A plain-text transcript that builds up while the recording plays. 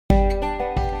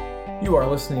You are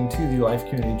listening to the Life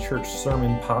Community Church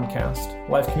Sermon Podcast.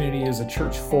 Life Community is a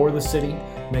church for the city,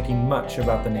 making much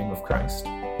about the name of Christ.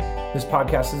 This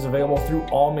podcast is available through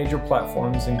all major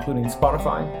platforms, including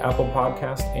Spotify, Apple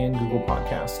Podcast, and Google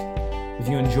Podcast. If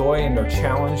you enjoy and are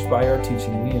challenged by our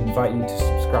teaching, we invite you to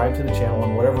subscribe to the channel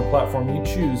on whatever platform you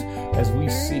choose as we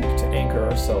seek to anchor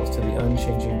ourselves to the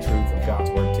unchanging truth of God's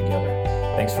Word together.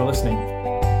 Thanks for listening.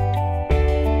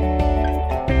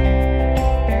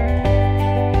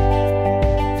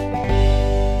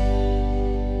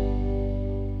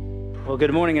 Well,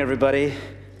 good morning, everybody.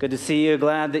 Good to see you.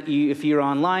 Glad that if you're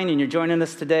online and you're joining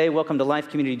us today, welcome to Life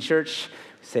Community Church.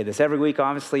 We say this every week,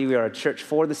 obviously. We are a church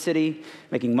for the city,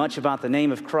 making much about the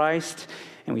name of Christ.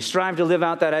 And we strive to live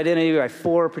out that identity by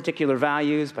four particular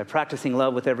values: by practicing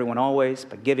love with everyone always,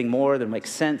 by giving more than makes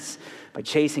sense, by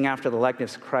chasing after the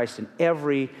likeness of Christ in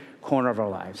every corner of our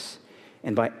lives,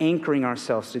 and by anchoring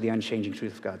ourselves to the unchanging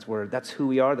truth of God's Word. That's who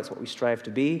we are. That's what we strive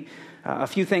to be. A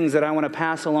few things that I want to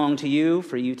pass along to you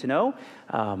for you to know.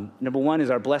 Number one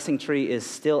is our blessing tree is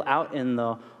still out in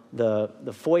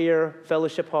the foyer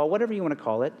fellowship hall, whatever you want to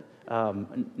call it.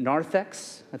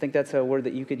 Narthex, I think that's a word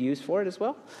that you could use for it as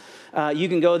well. You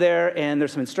can go there, and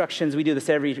there's some instructions. We do this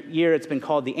every year. It's been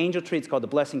called the angel tree. It's called the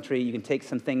blessing tree. You can take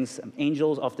some things, some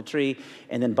angels off the tree,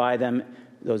 and then buy them,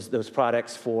 those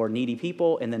products for needy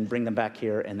people, and then bring them back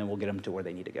here, and then we'll get them to where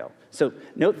they need to go. So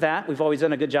note that. We've always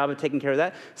done a good job of taking care of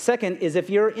that. Second is if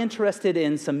you're interested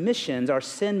in some missions, our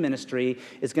SIN ministry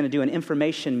is going to do an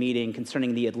information meeting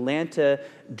concerning the Atlanta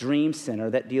Dream Center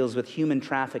that deals with human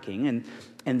trafficking,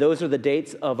 and those are the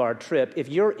dates of our trip. If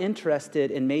you're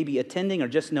interested in maybe attending or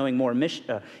just knowing more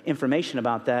information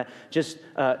about that, just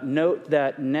note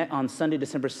that on Sunday,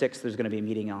 December 6th, there's going to be a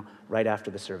meeting right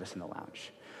after the service in the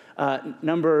lounge.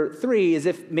 Number three is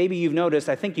if maybe you've noticed,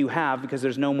 I think you have because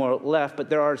there's no more left, but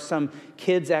there are some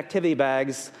kids' activity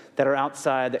bags that are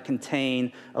outside that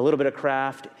contain a little bit of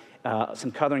craft, some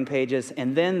coloring pages,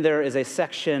 and then there is a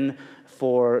section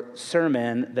for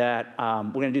sermon that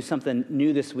we're going to do something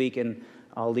new this week, and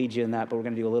I'll lead you in that, but we're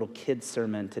going to do a little kids'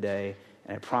 sermon today,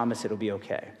 and I promise it'll be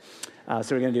okay.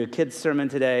 So we're going to do a kids' sermon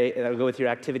today, and that'll go with your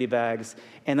activity bags.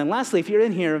 And then lastly, if you're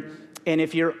in here, and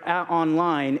if you're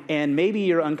online and maybe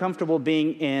you're uncomfortable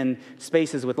being in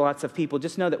spaces with lots of people,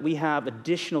 just know that we have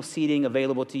additional seating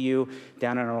available to you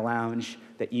down in our lounge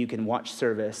that you can watch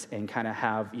service and kind of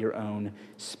have your own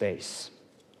space.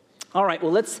 All right,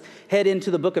 well, let's head into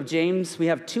the book of James. We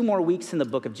have 2 more weeks in the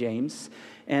book of James.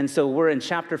 And so we're in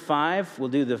chapter 5. We'll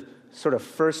do the sort of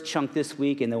first chunk this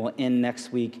week, and then we'll end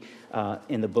next week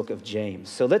in the book of James.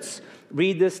 So let's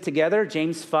read this together,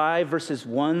 James 5, verses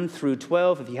 1 through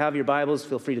 12. If you have your Bibles,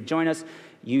 feel free to join us.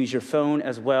 Use your phone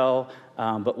as well,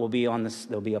 but they'll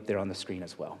be up there on the screen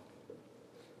as well.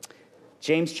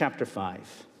 James chapter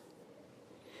 5.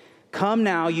 Come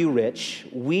now, you rich,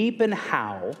 weep and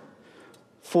howl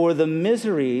for the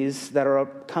miseries that are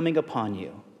coming upon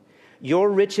you.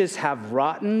 Your riches have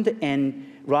rotten,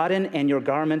 and your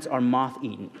garments are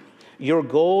moth-eaten. Your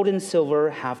gold and silver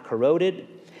have corroded,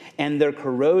 and their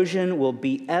corrosion will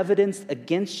be evidenced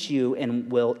against you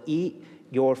and will eat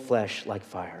your flesh like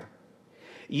fire.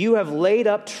 You have laid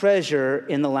up treasure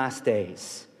in the last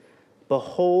days.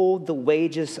 Behold, the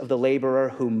wages of the laborer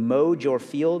who mowed your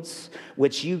fields,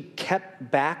 which you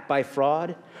kept back by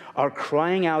fraud, are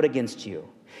crying out against you.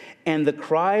 And the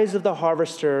cries of the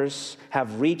harvesters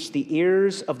have reached the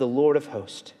ears of the Lord of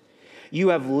hosts. You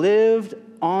have lived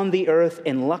on the earth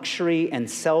in luxury and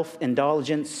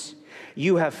self-indulgence.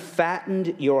 You have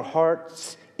fattened your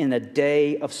hearts in a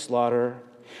day of slaughter.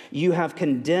 You have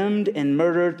condemned and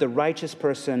murdered the righteous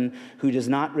person who does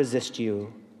not resist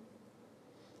you.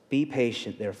 Be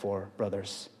patient, therefore,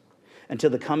 brothers,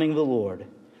 until the coming of the Lord.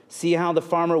 See how the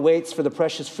farmer waits for the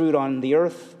precious fruit on the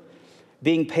earth,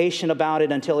 being patient about it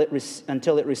until it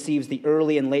receives the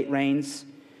early and late rains.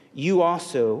 You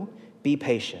also be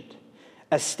patient.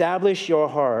 Establish your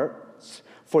hearts,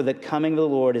 for the coming of the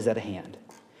Lord is at hand.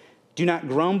 Do not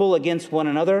grumble against one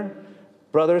another,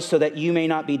 brothers, so that you may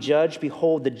not be judged.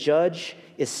 Behold, the judge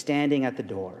is standing at the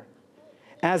door.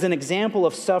 As an example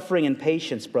of suffering and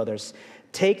patience, brothers,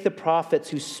 take the prophets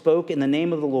who spoke in the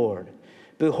name of the Lord.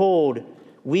 Behold,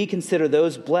 we consider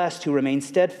those blessed who remain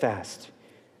steadfast.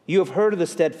 You have heard of the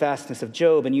steadfastness of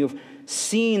Job, and you have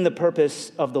seen the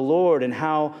purpose of the Lord and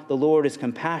how the Lord is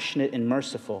compassionate and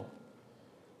merciful.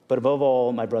 But above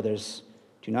all, my brothers,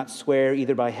 do not swear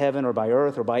either by heaven or by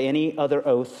earth or by any other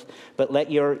oath, but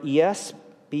let your yes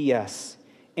be yes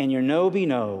and your no be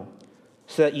no,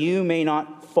 so that you may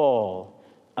not fall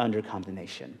under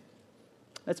condemnation.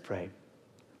 Let's pray.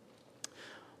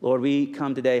 Lord, we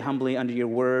come today humbly under your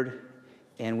word,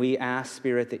 And we ask,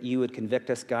 Spirit, that you would convict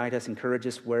us, guide us, encourage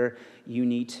us where you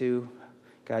need to.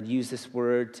 God, use this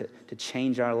word to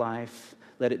change our life.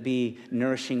 Let it be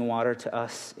nourishing water to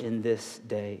us in this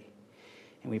day.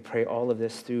 And we pray all of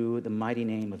this through the mighty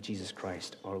name of Jesus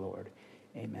Christ, our Lord.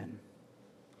 Amen.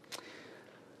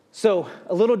 So,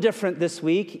 a little different this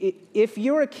week. If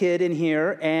you're a kid in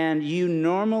here and you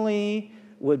normally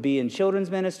would be in children's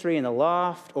ministry in the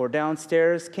loft or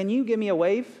downstairs, can you give me a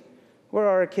wave? Where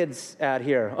are our kids at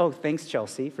here? Oh, thanks,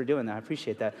 Chelsea, for doing that. I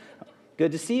appreciate that.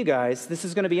 Good to see you guys. This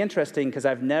is going to be interesting because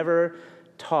I've never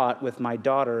taught with my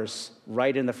daughters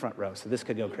right in the front row, so this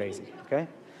could go crazy, okay?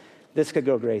 This could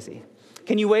go crazy.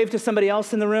 Can you wave to somebody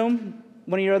else in the room?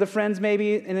 One of your other friends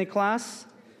maybe in the class?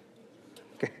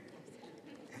 Okay.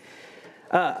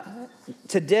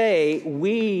 Today,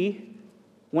 we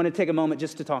want to take a moment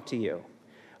just to talk to you.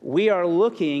 We are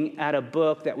looking at a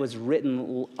book that was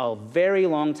written a very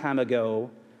long time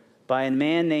ago by a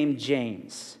man named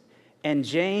James. And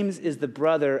James is the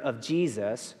brother of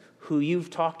Jesus, who you've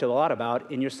talked a lot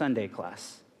about in your Sunday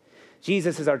class.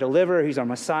 Jesus is our deliverer, he's our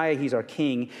Messiah, he's our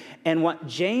King. And what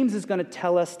James is going to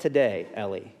tell us today,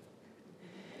 Ellie,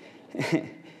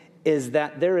 is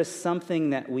that there is something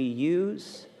that we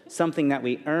use, something that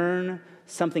we earn,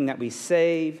 something that we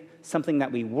save, something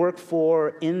that we work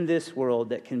for in this world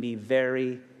that can be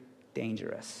very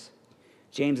dangerous.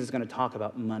 James is going to talk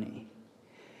about money.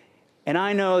 And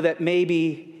I know that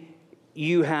maybe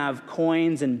you have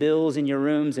coins and bills in your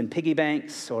rooms and piggy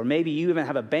banks, or maybe you even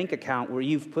have a bank account where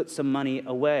you've put some money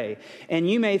away. And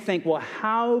you may think, well,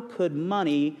 how could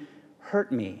money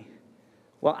hurt me?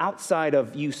 Well, outside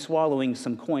of you swallowing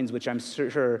some coins, which I'm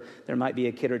sure there might be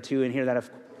a kid or two in here that have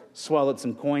swallowed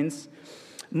some coins,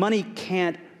 money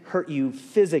can't hurt you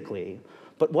physically.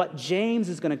 But what James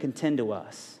is going to contend to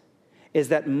us is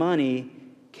that money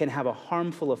can have a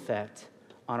harmful effect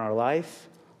on our life,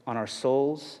 on our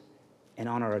souls, and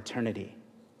on our eternity.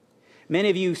 Many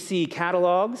of you see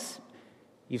catalogs.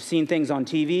 You've seen things on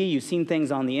TV. You've seen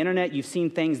things on the internet. You've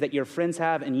seen things that your friends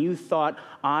have, and you thought,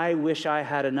 I wish I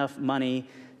had enough money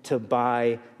to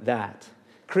buy that.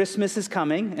 Christmas is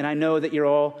coming, and I know that you're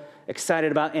all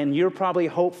excited about, and you're probably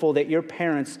hopeful that your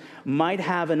parents might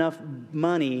have enough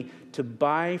money to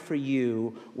buy for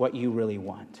you what you really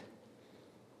want.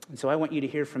 And so I want you to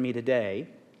hear from me today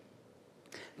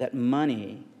that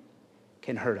money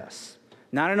can hurt us.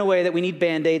 Not in a way that we need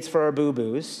Band-Aids for our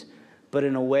boo-boos, but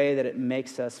in a way that it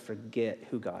makes us forget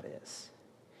who God is.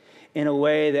 In a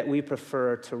way that we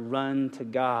prefer to run to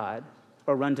God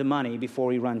or run to money before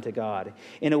we run to God.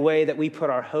 In a way that we put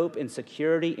our hope and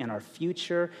security in our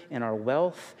future, in our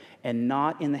wealth, and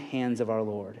not in the hands of our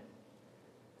Lord.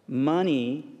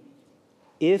 Money,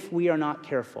 if we are not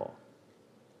careful,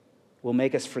 will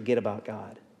make us forget about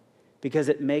God because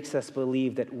it makes us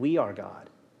believe that we are God.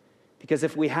 Because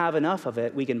if we have enough of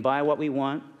it, we can buy what we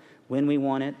want, when we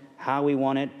want it, how we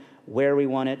want it, where we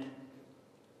want it.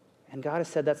 And God has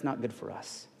said that's not good for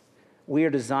us. We are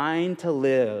designed to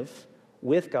live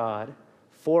with God,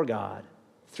 for God,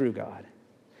 through God.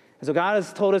 And so God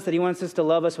has told us that he wants us to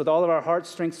love us with all of our heart,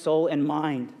 strength, soul, and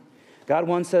mind. God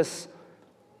wants us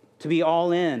to be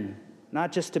all in,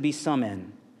 not just to be some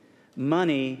in.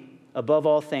 Money, above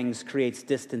all things, creates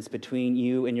distance between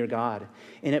you and your God.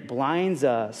 And it blinds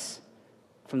us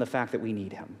from the fact that we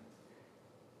need him.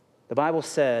 The Bible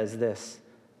says this,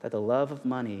 that the love of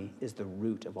money is the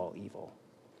root of all evil.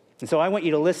 And so I want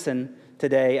you to listen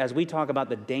today as we talk about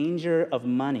the danger of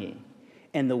money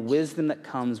and the wisdom that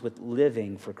comes with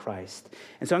living for Christ.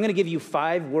 And so I'm going to give you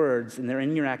 5 words, and they're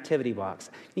in your activity box.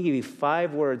 I'm going to give you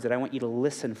 5 words that I want you to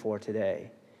listen for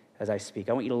today as I speak.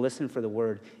 I want you to listen for the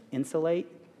word insulate.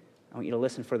 I want you to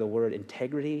listen for the word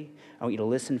integrity. I want you to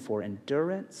listen for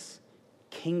endurance,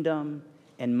 kingdom,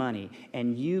 and money.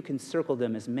 And you can circle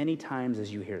them as many times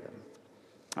as you hear them.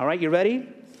 All right, you ready?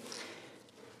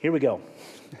 Here we go.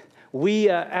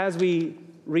 As we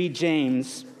read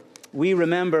James, we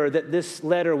remember that this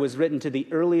letter was written to the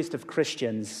earliest of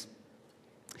Christians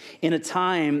in a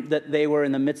time that they were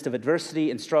in the midst of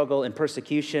adversity and struggle and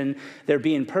persecution. They're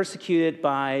being persecuted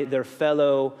by their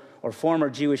fellow or former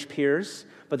Jewish peers,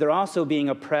 but they're also being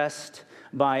oppressed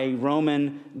by a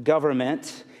Roman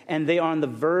government, and they are on the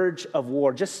verge of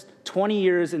war. Just 20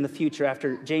 years in the future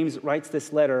after James writes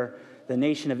this letter, the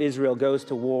nation of Israel goes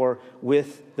to war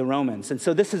with the Romans. And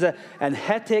so this is an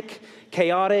hectic,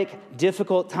 chaotic,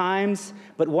 difficult times.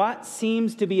 But what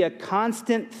seems to be a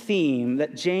constant theme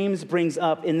that James brings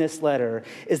up in this letter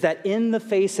is that in the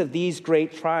face of these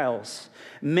great trials,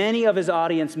 many of his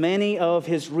audience, many of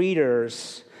his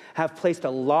readers have placed a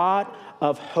lot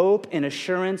of hope and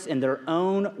assurance in their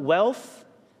own wealth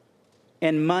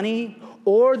and money,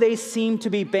 or they seem to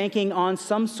be banking on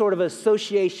some sort of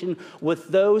association with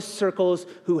those circles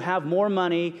who have more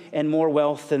money and more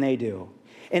wealth than they do.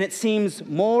 And it seems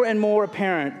more and more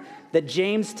apparent that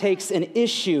James takes an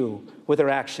issue with their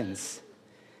actions.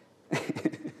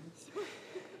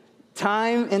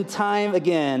 Time and time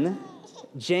again,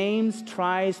 James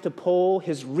tries to pull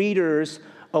his readers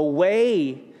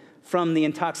away from the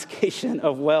intoxication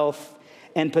of wealth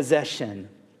and possession,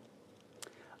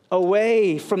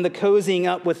 away from the cozying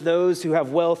up with those who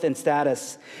have wealth and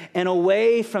status, and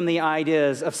away from the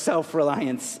ideas of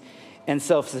self-reliance and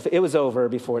self-sufficiency. It was over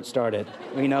before it started.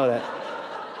 We know that.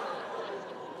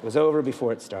 It was over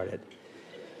before it started.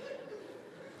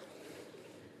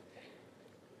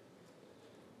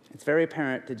 It's very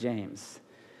apparent to James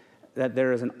that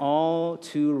there is an all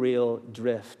too real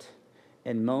drift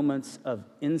in moments of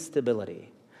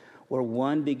instability where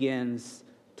one begins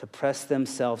to press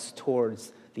themselves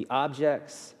towards the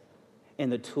objects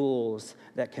and the tools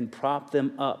that can prop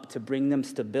them up to bring them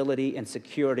stability and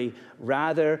security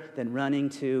rather than running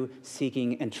to,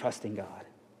 seeking, and trusting God.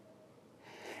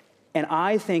 And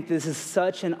I think this is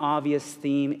such an obvious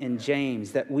theme in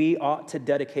James that we ought to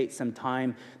dedicate some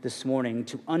time this morning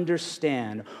to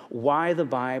understand why the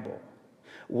Bible,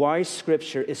 why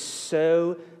Scripture is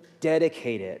so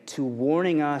dedicated to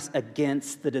warning us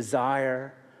against the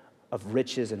desire of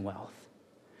riches and wealth.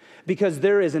 Because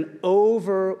there is an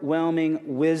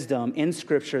overwhelming wisdom in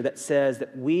Scripture that says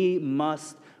that we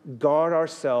must guard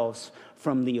ourselves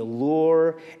from the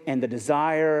allure and the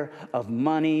desire of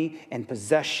money and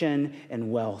possession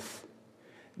and wealth.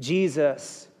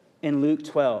 Jesus in Luke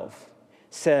 12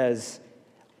 says,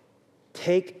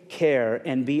 "Take care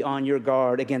and be on your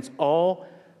guard against all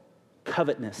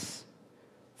covetousness,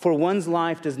 for one's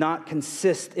life does not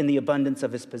consist in the abundance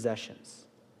of his possessions."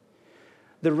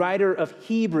 The writer of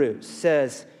Hebrews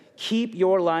says, "Keep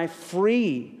your life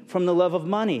free from the love of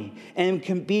money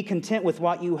and be content with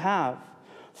what you have.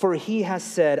 For he has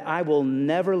said, I will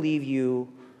never leave you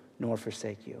nor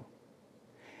forsake you."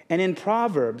 And in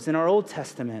Proverbs, in our Old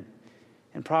Testament,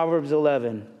 in Proverbs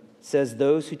 11, says,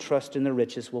 "Those who trust in the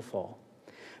riches will fall,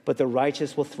 but the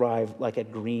righteous will thrive like a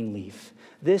green leaf."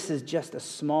 This is just a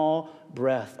small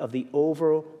breath of the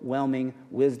overwhelming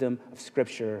wisdom of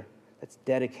Scripture that's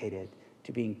dedicated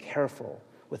to being careful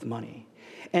with money.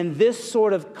 And this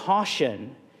sort of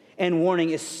caution and warning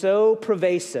is so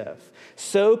pervasive,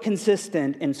 so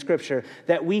consistent in Scripture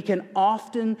that we can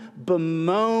often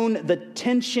bemoan the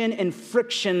tension and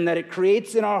friction that it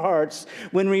creates in our hearts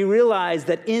when we realize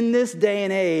that in this day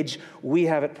and age, we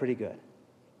have it pretty good.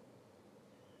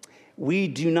 We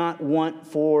do not want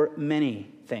for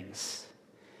many things.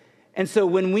 And so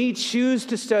when we choose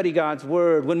to study God's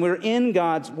Word, when we're in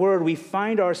God's Word, we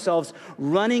find ourselves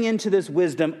running into this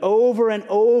wisdom over and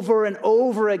over and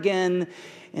over again.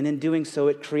 And in doing so,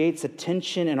 it creates a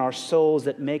tension in our souls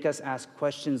that make us ask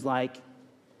questions like,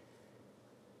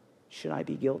 should I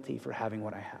be guilty for having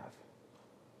what I have?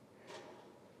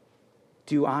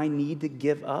 Do I need to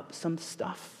give up some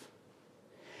stuff?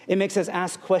 It makes us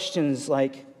ask questions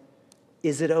like,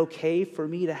 is it okay for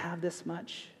me to have this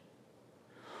much?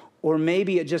 Or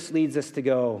maybe it just leads us to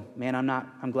go, man,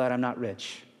 I'm glad I'm not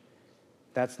rich.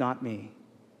 That's not me.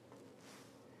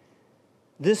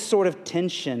 This sort of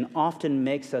tension often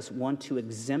makes us want to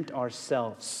exempt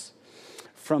ourselves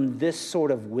from this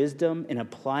sort of wisdom and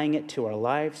applying it to our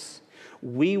lives.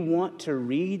 We want to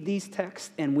read these texts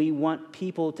and we want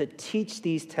people to teach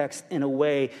these texts in a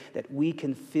way that we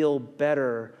can feel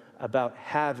better about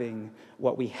having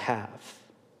what we have,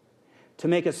 to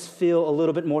make us feel a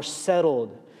little bit more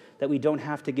settled, that we don't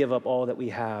have to give up all that we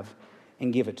have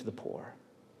and give it to the poor.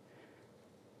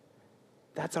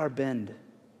 That's our bend.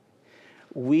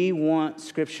 We want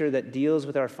Scripture that deals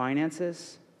with our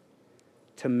finances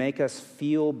to make us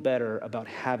feel better about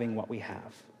having what we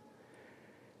have.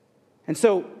 And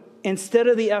so instead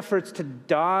of the efforts to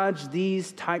dodge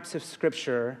these types of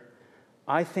Scripture,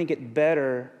 I think it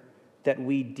better that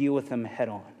we deal with them head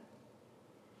on.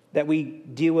 That we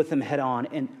deal with them head on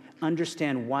and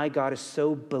understand why God is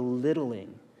so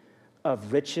belittling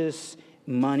of riches,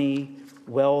 money,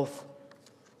 wealth,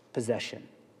 possession.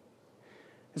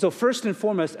 And so first and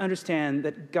foremost, understand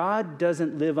that God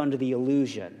doesn't live under the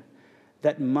illusion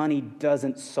that money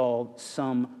doesn't solve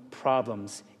some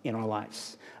problems in our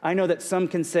lives. I know that some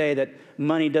can say that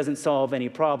money doesn't solve any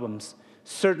problems.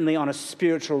 Certainly on a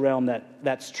spiritual realm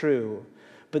that's true.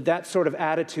 But that sort of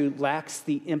attitude lacks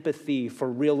the empathy for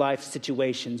real life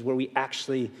situations where we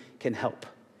actually can help.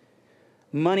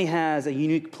 Money has a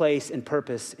unique place and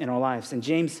purpose in our lives. And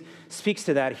James speaks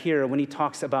to that here when he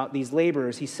talks about these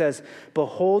laborers. He says,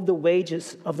 "Behold the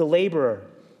wages of the laborer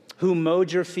who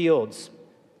mowed your fields,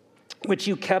 which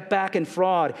you kept back in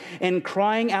fraud, and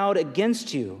crying out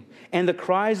against you. And the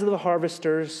cries of the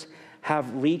harvesters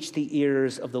have reached the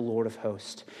ears of the Lord of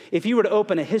hosts. If you were to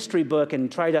open a history book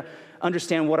and try to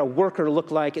understand what a worker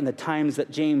looked like in the times that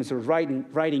James was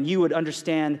writing, you would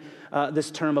understand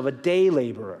this term of a day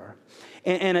laborer.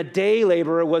 And a day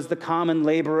laborer was the common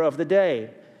laborer of the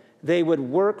day. They would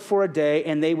work for a day,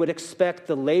 and they would expect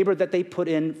the labor that they put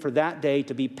in for that day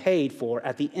to be paid for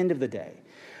at the end of the day,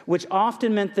 which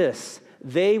often meant this: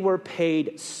 they were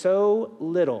paid so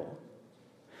little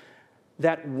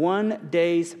that one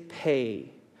day's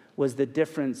pay was the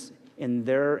difference in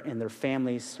their and their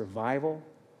family's survival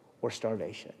or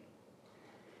starvation.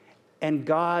 And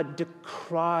God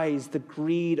decries the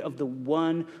greed of the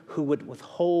one who would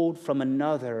withhold from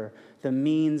another the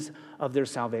means of their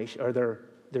salvation or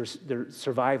their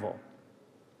survival.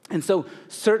 And so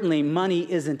certainly money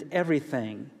isn't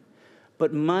everything,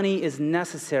 but money is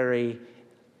necessary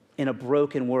in a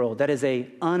broken world. That is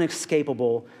an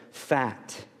unescapable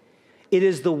fact. It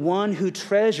is the one who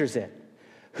treasures it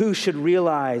who should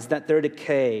realize that their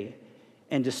decay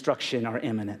and destruction are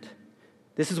imminent.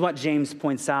 This is what James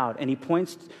points out, and he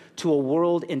points to a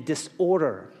world in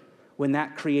disorder when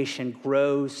that creation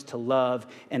grows to love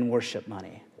and worship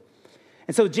money.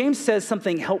 And so James says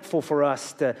something helpful for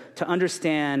us to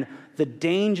understand the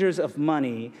dangers of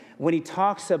money when he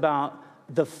talks about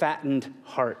the fattened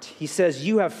heart. He says,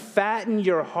 you have fattened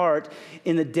your heart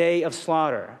in the day of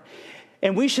slaughter.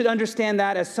 And we should understand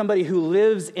that as somebody who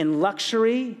lives in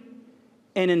luxury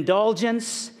and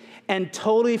indulgence and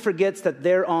totally forgets that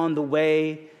they're on the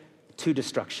way to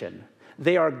destruction.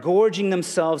 They are gorging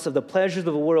themselves of the pleasures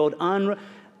of the world,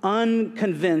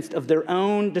 unconvinced of their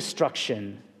own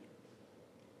destruction.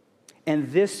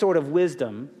 And this sort of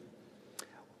wisdom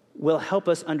will help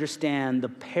us understand the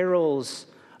perils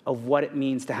of what it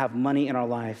means to have money in our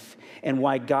life and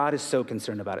why God is so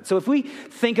concerned about it. So if we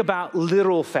think about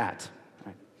literal fat,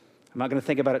 I'm not going to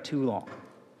think about it too long,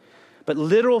 but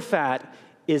literal fat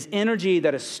is energy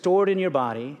that is stored in your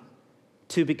body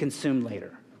to be consumed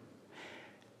later.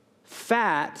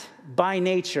 Fat, by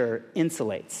nature,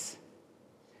 insulates.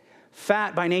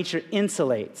 Fat, by nature,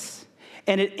 insulates.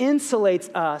 And it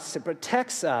insulates us, it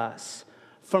protects us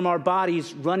from our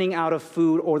bodies running out of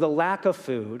food or the lack of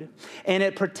food, and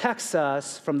it protects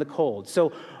us from the cold.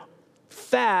 So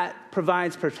fat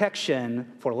provides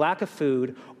protection for lack of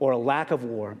food or a lack of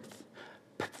warmth.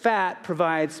 Fat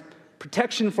provides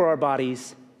protection for our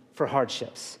bodies for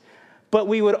hardships. But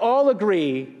we would all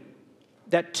agree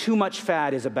that too much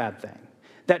fat is a bad thing,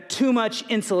 that too much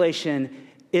insulation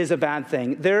is a bad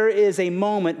thing. There is a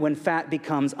moment when fat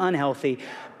becomes unhealthy,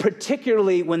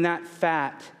 particularly when that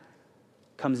fat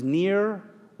comes near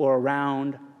or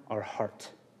around our heart.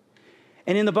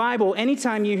 And in the Bible,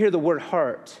 anytime you hear the word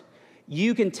heart,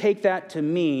 you can take that to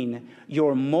mean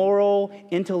your moral,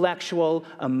 intellectual,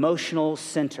 emotional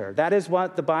center. That is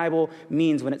what the Bible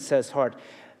means when it says heart.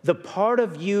 The part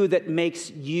of you that makes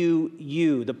you,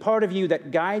 you. The part of you that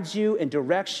guides you and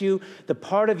directs you. The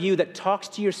part of you that talks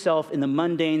to yourself in the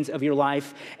mundanes of your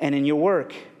life and in your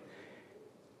work.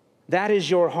 That is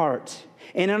your heart.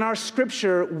 And in our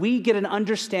scripture, we get an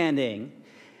understanding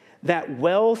that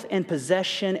wealth and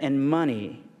possession and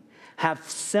money have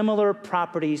similar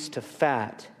properties to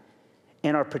fat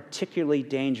and are particularly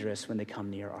dangerous when they come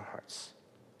near our hearts.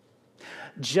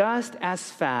 Just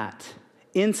as fat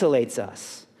insulates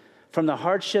us from the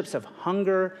hardships of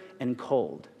hunger and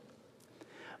cold,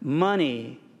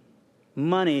 money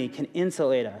can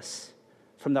insulate us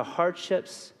from the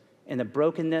hardships and the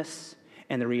brokenness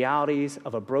and the realities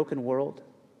of a broken world,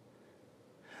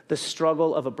 the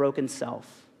struggle of a broken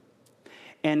self,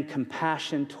 and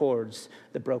compassion towards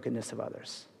the brokenness of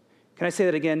others. Can I say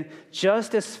that again?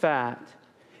 Just as fat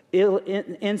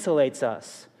insulates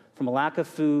us from a lack of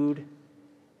food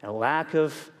and a lack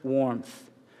of warmth,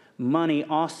 money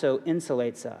also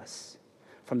insulates us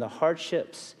from the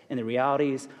hardships and the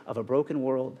realities of a broken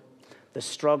world, the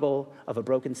struggle of a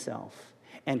broken self,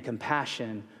 and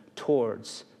compassion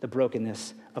towards the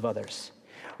brokenness of others.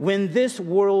 When this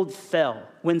world fell,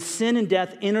 when sin and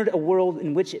death entered a world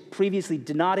in which it previously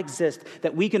did not exist,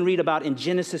 that we can read about in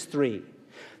Genesis 3,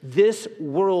 this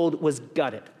world was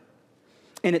gutted,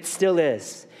 and it still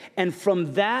is. And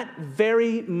from that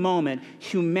very moment,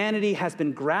 humanity has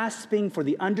been grasping for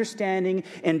the understanding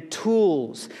and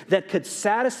tools that could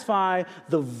satisfy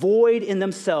the void in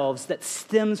themselves that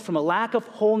stems from a lack of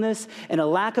wholeness and a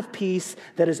lack of peace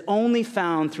that is only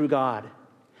found through God.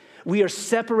 We are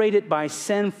separated by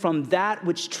sin from that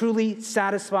which truly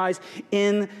satisfies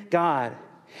in God.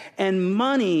 And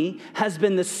money has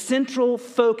been the central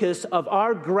focus of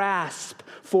our grasp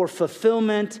for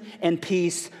fulfillment and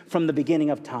peace from the beginning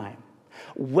of time.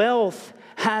 Wealth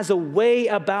has a way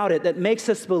about it that makes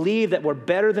us believe that we're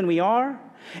better than we are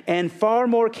and far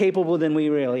more capable than we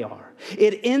really are.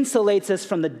 It insulates us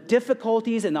from the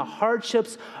difficulties and the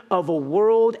hardships of a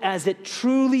world as it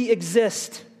truly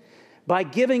exists by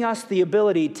giving us the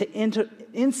ability to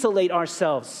insulate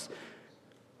ourselves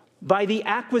by the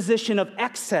acquisition of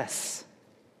excess.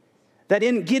 That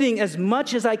in getting as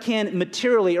much as I can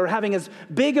materially or having as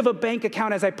big of a bank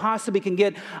account as I possibly can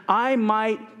get, I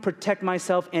might protect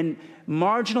myself and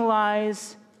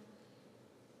marginalize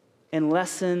and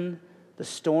lessen the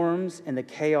storms and the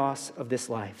chaos of this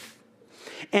life.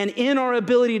 And in our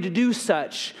ability to do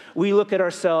such, we look at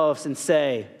ourselves and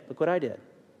say, look what I did.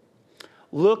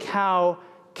 Look how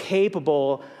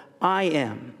capable I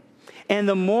am. And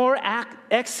the more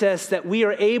excess that we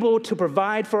are able to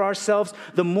provide for ourselves,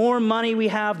 the more money we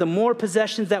have, the more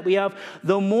possessions that we have,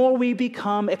 the more we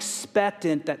become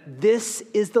expectant that this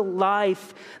is the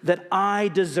life that I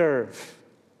deserve.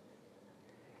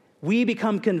 We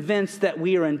become convinced that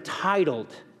we are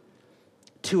entitled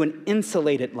to an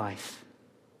insulated life.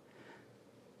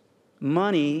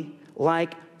 Money,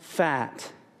 like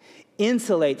fat,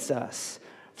 insulates us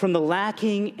from the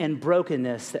lacking and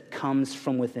brokenness that comes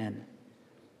from within.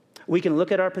 We can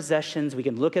look at our possessions, we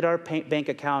can look at our bank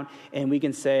account, and we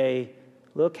can say,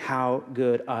 look how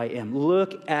good I am.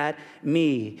 Look at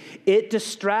me. It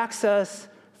distracts us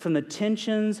from the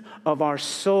tensions of our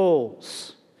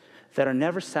souls that are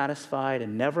never satisfied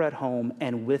and never at home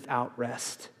and without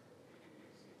rest.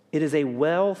 It is a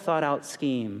well thought out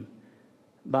scheme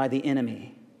by the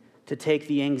enemy to take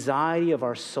the anxiety of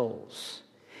our souls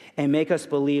and make us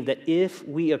believe that if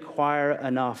we acquire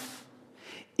enough,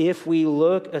 if we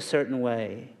look a certain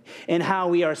way, and how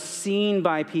we are seen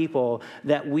by people,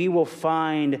 that we will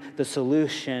find the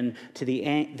solution to the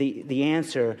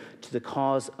answer to the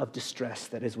cause of distress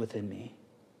that is within me.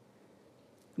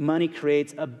 Money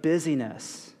creates a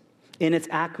busyness in its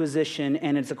acquisition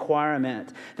and its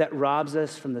acquirement that robs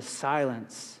us from the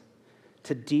silence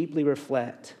to deeply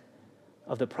reflect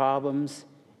of the problems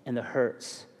and the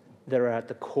hurts that are at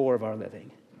the core of our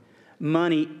living.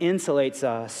 Money insulates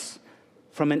us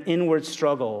from an inward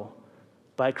struggle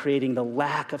by creating the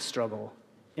lack of struggle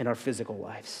in our physical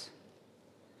lives.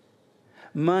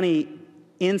 Money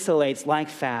insulates, like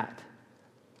fat,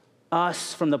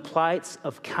 us from the plights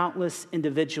of countless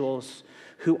individuals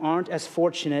who aren't as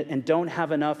fortunate and don't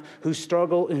have enough, who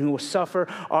struggle and who suffer.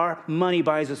 Our money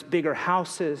buys us bigger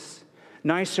houses,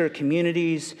 nicer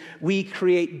communities. We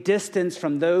create distance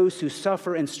from those who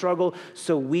suffer and struggle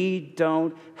so we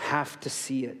don't have to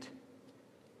see it.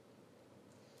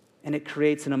 And it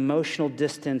creates an emotional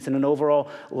distance and an overall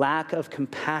lack of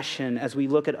compassion as we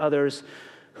look at others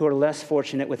who are less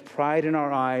fortunate with pride in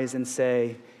our eyes and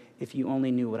say, if you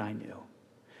only knew what I knew,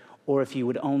 or if you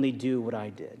would only do what I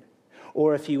did,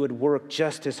 or if you would work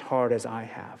just as hard as I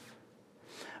have.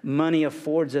 Money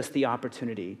affords us the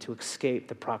opportunity to escape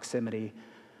the proximity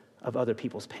of other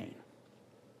people's pain.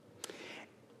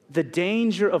 The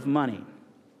danger of money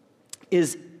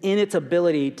is in its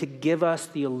ability to give us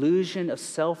the illusion of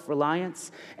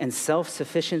self-reliance and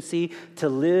self-sufficiency, to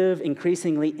live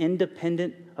increasingly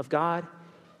independent of God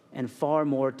and far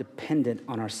more dependent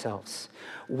on ourselves.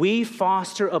 We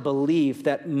foster a belief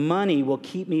that money will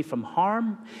keep me from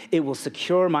harm, it will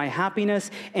secure my happiness,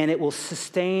 and it will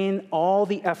sustain all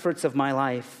the efforts of my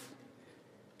life.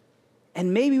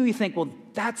 And maybe we think, well,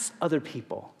 that's other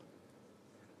people.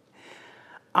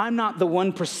 I'm not the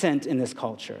 1% in this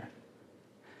culture.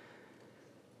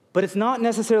 But it's not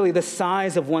necessarily the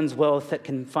size of one's wealth that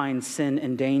can find sin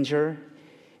and danger.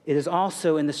 It is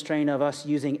also in the strain of us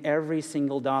using every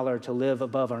single dollar to live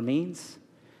above our means,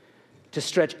 to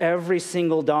stretch every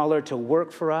single dollar to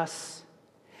work for us,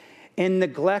 in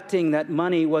neglecting that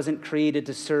money wasn't created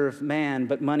to serve man,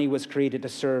 but money was created to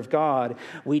serve God.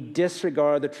 We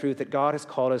disregard the truth that God has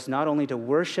called us not only to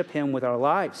worship him with our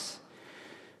lives,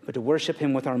 but to worship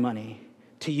him with our money,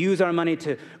 to use our money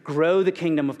to grow the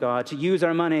kingdom of God, to use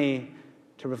our money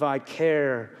to provide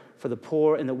care for the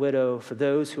poor and the widow, for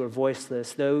those who are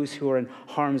voiceless, those who are in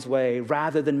harm's way,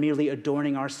 rather than merely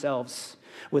adorning ourselves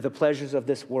with the pleasures of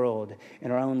this world in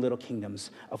our own little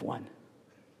kingdoms of one.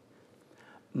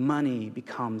 Money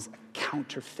becomes a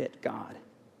counterfeit God.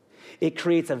 It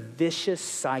creates a vicious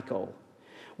cycle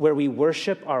where we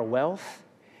worship our wealth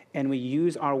and we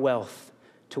use our wealth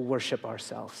to worship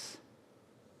ourselves.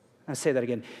 I'll say that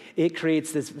again. It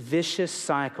creates this vicious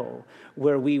cycle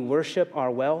where we worship our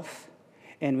wealth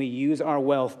and we use our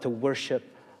wealth to worship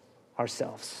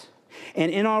ourselves.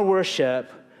 And in our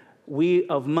worship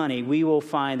of money, we will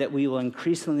find that we will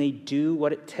increasingly do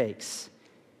what it takes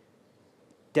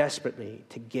desperately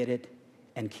to get it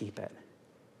and keep it.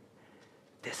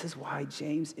 This is why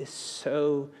James is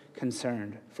so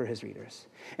concerned for his readers.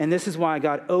 And this is why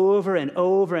God over and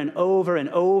over and over and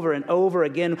over and over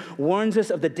again warns us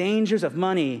of the dangers of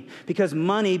money, because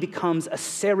money becomes a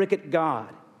surrogate god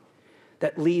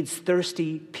that leads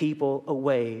thirsty people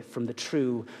away from the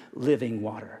true living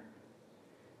water.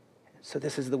 So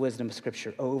this is the wisdom of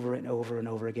Scripture over and over and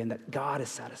over again, that God is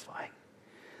satisfying,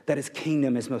 that his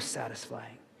kingdom is most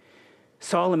satisfying.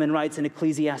 Solomon writes in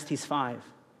Ecclesiastes 5,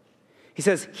 he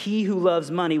says, "He who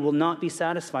loves money will not be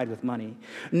satisfied with money,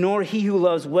 nor he who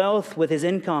loves wealth with his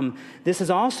income. This is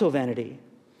also vanity."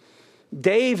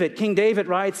 King David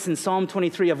writes in Psalm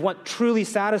 23 of what truly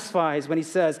satisfies when he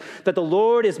says that the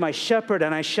Lord is my shepherd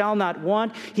and I shall not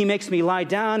want. He makes me lie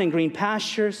down in green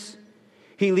pastures.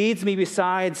 He leads me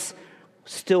beside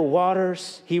still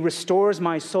waters. He restores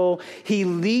my soul. He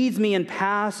leads me in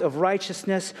paths of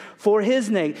righteousness for his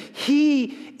name.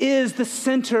 He is the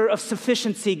center of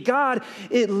sufficiency. God,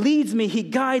 it leads me. He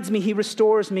guides me. He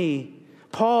restores me.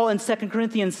 Paul in 2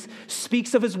 Corinthians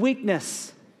speaks of his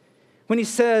weakness when he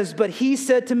says, "But he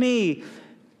said to me,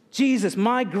 Jesus,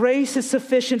 my grace is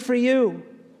sufficient for you,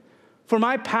 for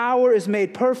my power is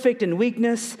made perfect in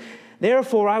weakness.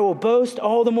 Therefore, I will boast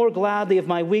all the more gladly of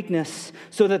my weakness,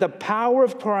 so that the power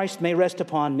of Christ may rest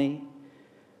upon me.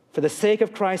 For the sake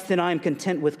of Christ, then I am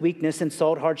content with weakness,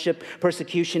 insult, hardship,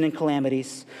 persecution, and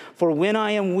calamities. For when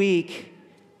I am weak,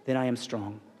 then I am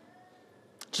strong."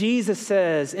 Jesus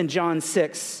says in John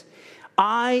 6,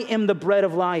 "I am the bread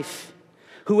of life.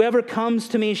 Whoever comes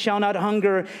to me shall not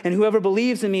hunger, and whoever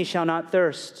believes in me shall not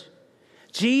thirst."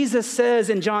 Jesus says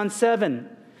in John 7,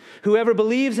 "Whoever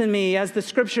believes in me, as the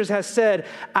scriptures has said,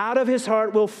 out of his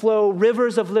heart will flow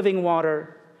rivers of living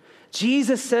water."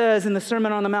 Jesus says in the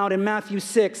Sermon on the Mount in Matthew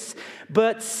 6,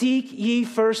 "But seek ye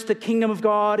first the kingdom of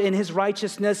God and his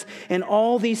righteousness, and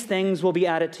all these things will be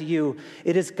added to you."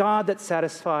 It is God that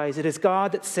satisfies. It is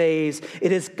God that saves.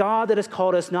 It is God that has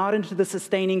called us not into the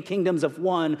sustaining kingdoms of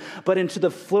one, but into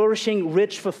the flourishing,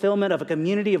 rich fulfillment of a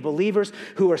community of believers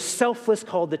who are selfless,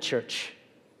 called the church.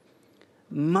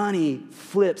 Money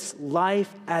flips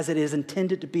life as it is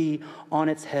intended to be on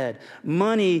its head.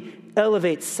 Money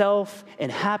elevates self and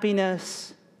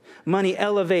happiness. Money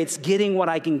elevates getting what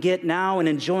I can get now and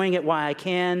enjoying it while I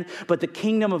can. But the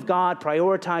kingdom of God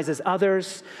prioritizes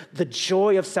others, the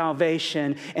joy of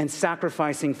salvation, and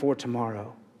sacrificing for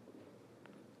tomorrow.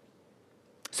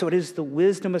 So it is the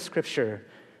wisdom of Scripture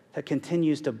that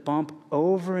continues to bump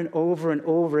over and over and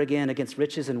over again against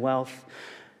riches and wealth.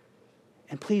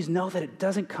 And please know that it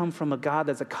doesn't come from a God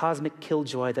that's a cosmic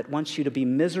killjoy that wants you to be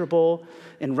miserable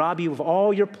and rob you of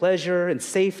all your pleasure and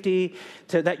safety,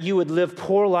 that you would live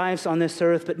poor lives on this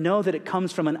earth. But know that it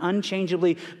comes from an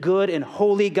unchangeably good and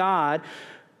holy God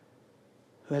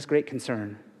who has great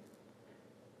concern.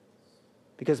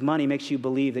 Because money makes you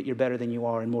believe that you're better than you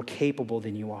are and more capable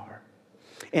than you are.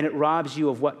 And it robs you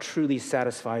of what truly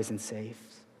satisfies and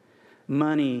saves.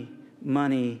 Money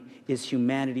is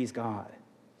humanity's God,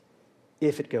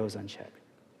 if it goes unchecked.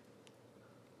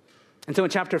 And so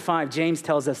in chapter 5, James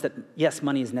tells us that, yes,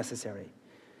 money is necessary.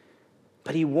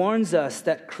 But he warns us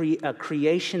that a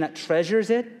creation that treasures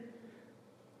it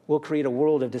will create a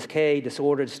world of decay,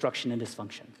 disorder, destruction, and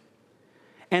dysfunction.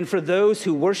 And for those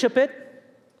who worship it,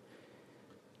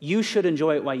 you should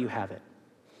enjoy it while you have it.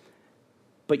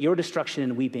 But your destruction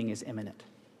and weeping is imminent.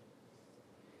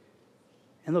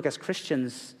 And look, as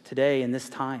Christians today in this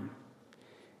time,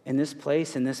 in this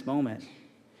place, in this moment,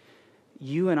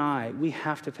 you and I, we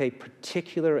have to pay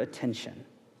particular attention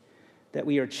that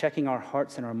we are checking our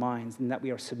hearts and our minds, and that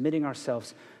we are submitting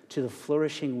ourselves to the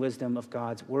flourishing wisdom of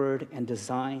God's word and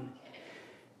design.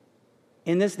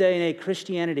 In this day and age,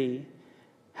 Christianity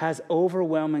has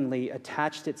overwhelmingly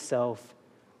attached itself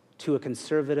to a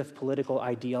conservative political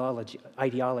ideology,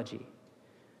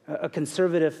 a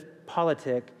conservative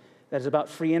politic that is about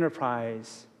free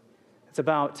enterprise. It's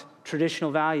about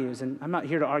traditional values, and I'm not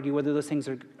here to argue whether those things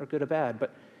are good or bad,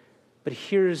 but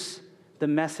here's the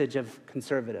message of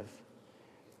conservative.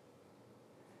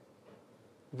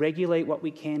 Regulate what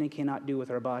we can and cannot do with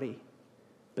our body,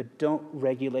 but don't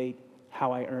regulate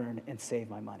how I earn and save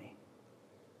my money.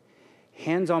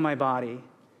 Hands on my body,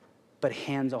 but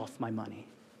hands off my money.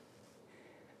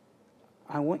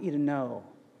 I want you to know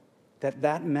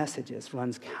that message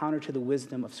runs counter to the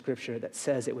wisdom of Scripture that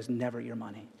says it was never your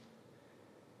money.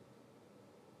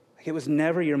 It was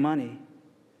never your money.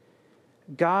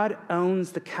 God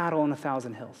owns the cattle on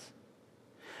 1,000 hills.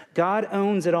 God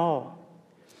owns it all.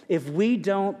 If we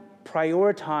don't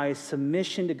prioritize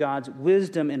submission to God's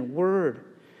wisdom and word,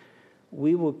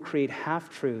 we will create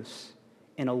half-truths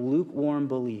and a lukewarm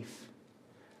belief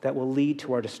that will lead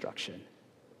to our destruction.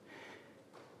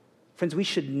 Friends, we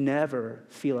should never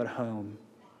feel at home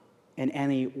in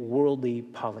any worldly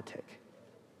politic.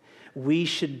 We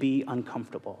should be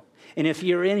uncomfortable. And if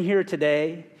you're in here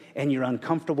today and you're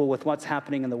uncomfortable with what's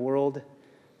happening in the world,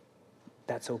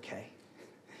 that's okay.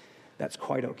 That's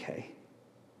quite okay.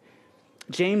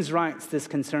 James writes this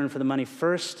concern for the money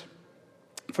first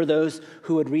for those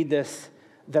who would read this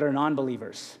that are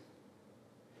non-believers,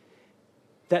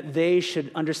 that they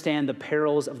should understand the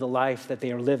perils of the life that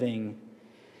they are living,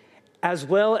 as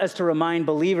well as to remind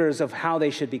believers of how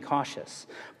they should be cautious,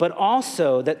 but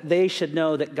also that they should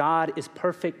know that God is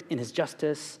perfect in his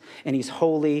justice, and he's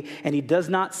holy, and he does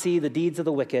not see the deeds of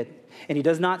the wicked, and he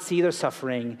does not see their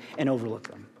suffering and overlook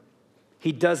them.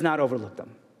 He does not overlook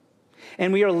them.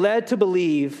 And we are led to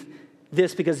believe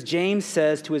this because James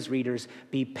says to his readers,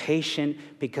 be patient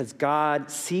because God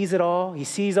sees it all. He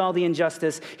sees all the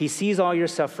injustice. He sees all your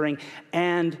suffering,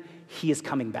 and he is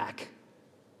coming back.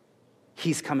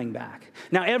 He's coming back.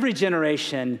 Now, every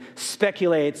generation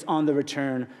speculates on the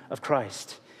return of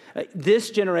Christ. This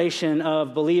generation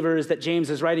of believers that James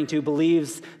is writing to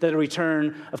believes that the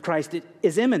return of Christ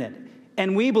is imminent.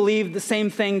 And we believe the same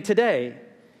thing today.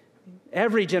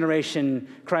 Every generation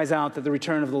cries out that the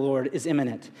return of the Lord is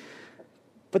imminent.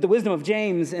 But the wisdom of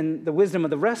James and the wisdom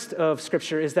of the rest of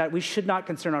Scripture is that we should not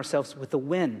concern ourselves with the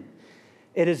when.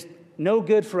 It is no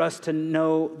good for us to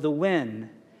know the when,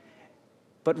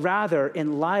 but rather,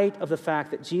 in light of the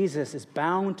fact that Jesus is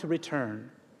bound to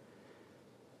return,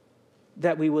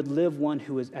 that we would live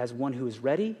as one who is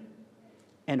ready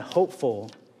and hopeful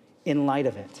in light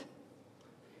of it.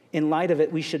 In light of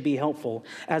it, we should be helpful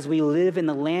as we live in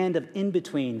the land of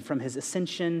in-between from his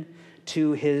ascension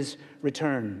to his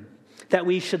return. That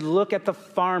we should look at the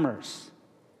farmers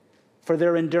for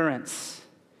their endurance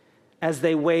as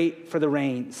they wait for the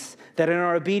rains. That in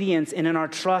our obedience and in our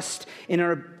trust,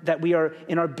 that we are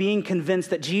in our being convinced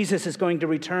that Jesus is going to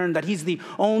return, that he's the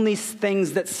only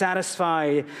things that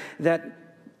satisfy, that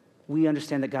we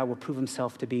understand that God will prove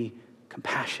himself to be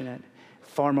compassionate,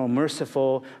 far more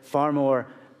merciful, far more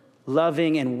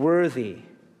loving and worthy.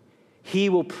 He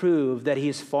will prove that he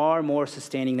is far more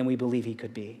sustaining than we believe he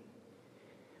could be.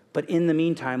 But in the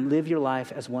meantime, live your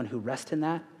life as one who rests in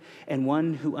that and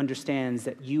one who understands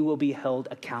that you will be held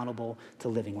accountable to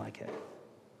living like it.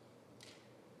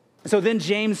 So then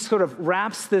James sort of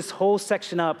wraps this whole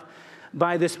section up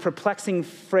by this perplexing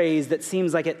phrase that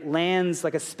seems like it lands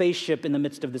like a spaceship in the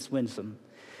midst of this wisdom.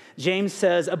 James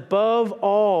says, above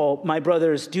all, my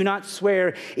brothers, do not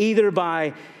swear either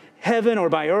by heaven or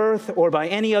by earth or by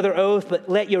any other oath, but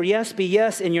let your yes be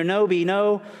yes and your no be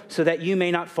no, so that you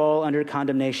may not fall under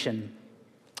condemnation.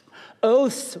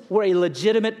 Oaths were a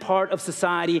legitimate part of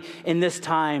society in this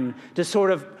time to sort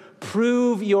of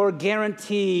prove your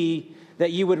guarantee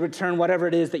that you would return whatever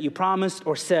it is that you promised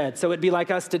or said. So it'd be like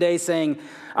us today saying,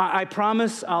 I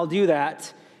promise I'll do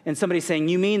that. And somebody saying,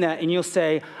 you mean that? And you'll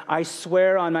say, I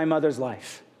swear on my mother's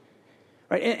life.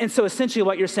 Right? And so essentially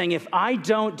what you're saying, if I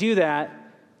don't do that,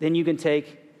 then you can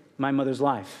take my mother's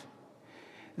life.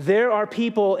 There are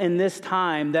people in this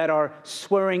time that are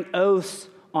swearing oaths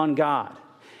on God.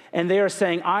 And they are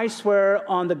saying, I swear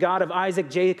on the God of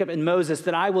Isaac, Jacob, and Moses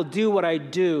that I will do what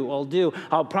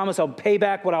I'll promise I'll pay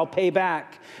back what I'll pay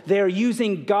back. They're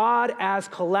using God as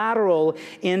collateral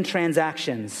in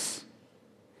transactions.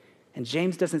 And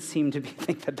James doesn't seem to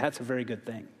think that that's a very good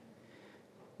thing.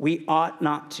 We ought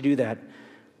not to do that.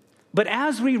 But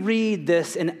as we read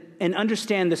this and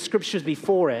understand the scriptures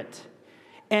before it,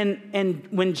 and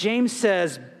when James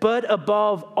says, but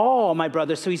above all, my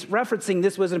brothers, so he's referencing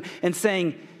this wisdom and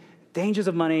saying, dangers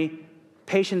of money,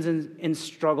 patience in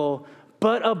struggle,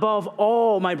 but above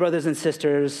all, my brothers and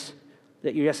sisters,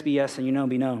 that your yes be yes and your no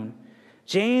be known.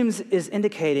 James is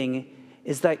indicating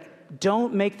is that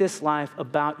don't make this life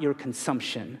about your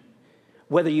consumption,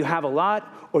 whether you have a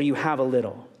lot or you have a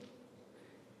little.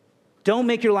 Don't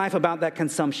make your life about that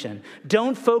consumption.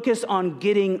 Don't focus on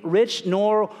getting rich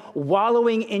nor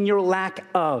wallowing in your lack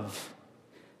of.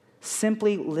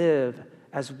 Simply live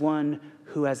as one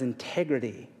who has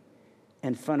integrity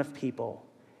in front of people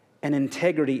and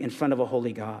integrity in front of a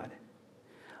holy God.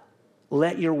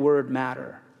 Let your word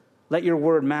matter. Let your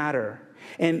word matter.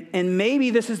 And maybe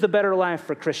this is the better life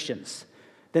for Christians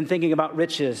than thinking about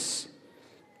riches.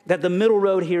 That the middle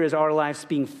road here is our lives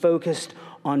being focused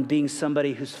on being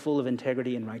somebody who's full of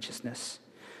integrity and righteousness.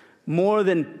 More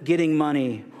than getting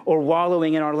money or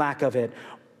wallowing in our lack of it.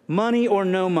 Money or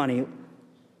no money,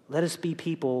 Let us be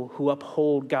people who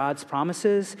uphold God's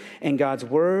promises and God's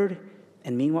word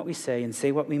and mean what we say and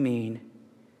say what we mean,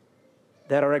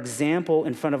 that our example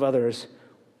in front of others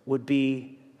would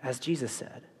be, as Jesus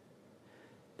said,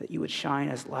 that you would shine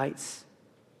as lights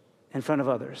in front of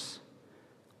others,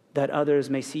 that others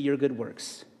may see your good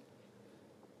works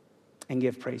and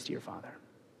give praise to your Father.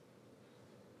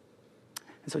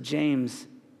 And so James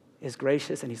is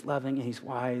gracious and he's loving and he's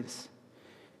wise.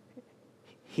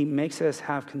 He makes us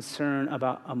have concern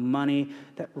about a money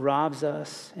that robs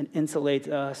us and insulates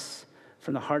us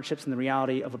from the hardships and the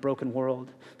reality of a broken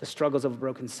world, the struggles of a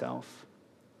broken self,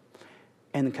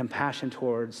 and the compassion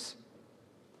towards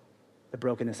the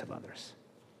brokenness of others.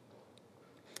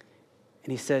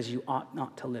 And he says you ought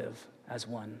not to live as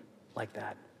one like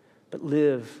that, but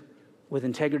live with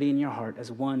integrity in your heart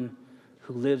as one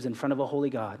who lives in front of a holy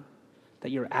God, that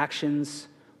your actions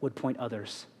would point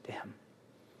others to him.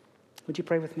 Would you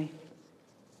pray with me?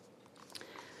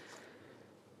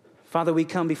 Father, we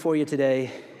come before you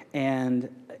today and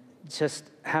just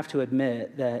have to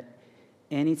admit that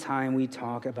anytime we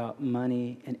talk about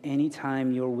money and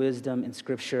anytime your wisdom in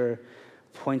Scripture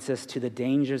points us to the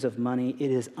dangers of money,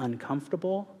 it is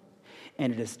uncomfortable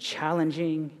and it is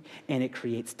challenging and it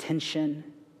creates tension.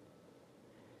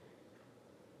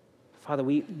 Father,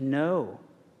 we know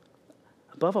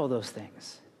above all those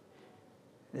things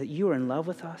that you are in love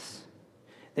with us,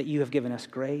 that you have given us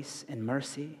grace and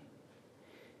mercy.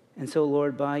 And so,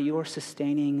 Lord, by your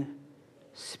sustaining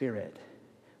Spirit,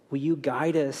 will you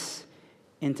guide us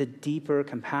into deeper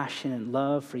compassion and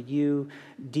love for you,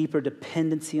 deeper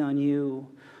dependency on you.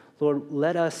 Lord,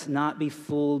 let us not be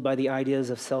fooled by the ideas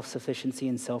of self-sufficiency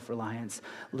and self-reliance.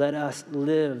 Let us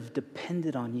live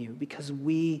dependent on you because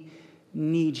we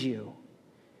need you.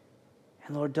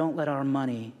 And Lord, don't let our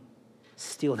money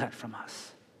steal that from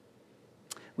us.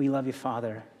 We love you,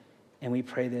 Father, and we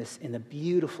pray this in the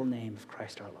beautiful name of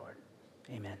Christ our Lord.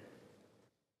 Amen.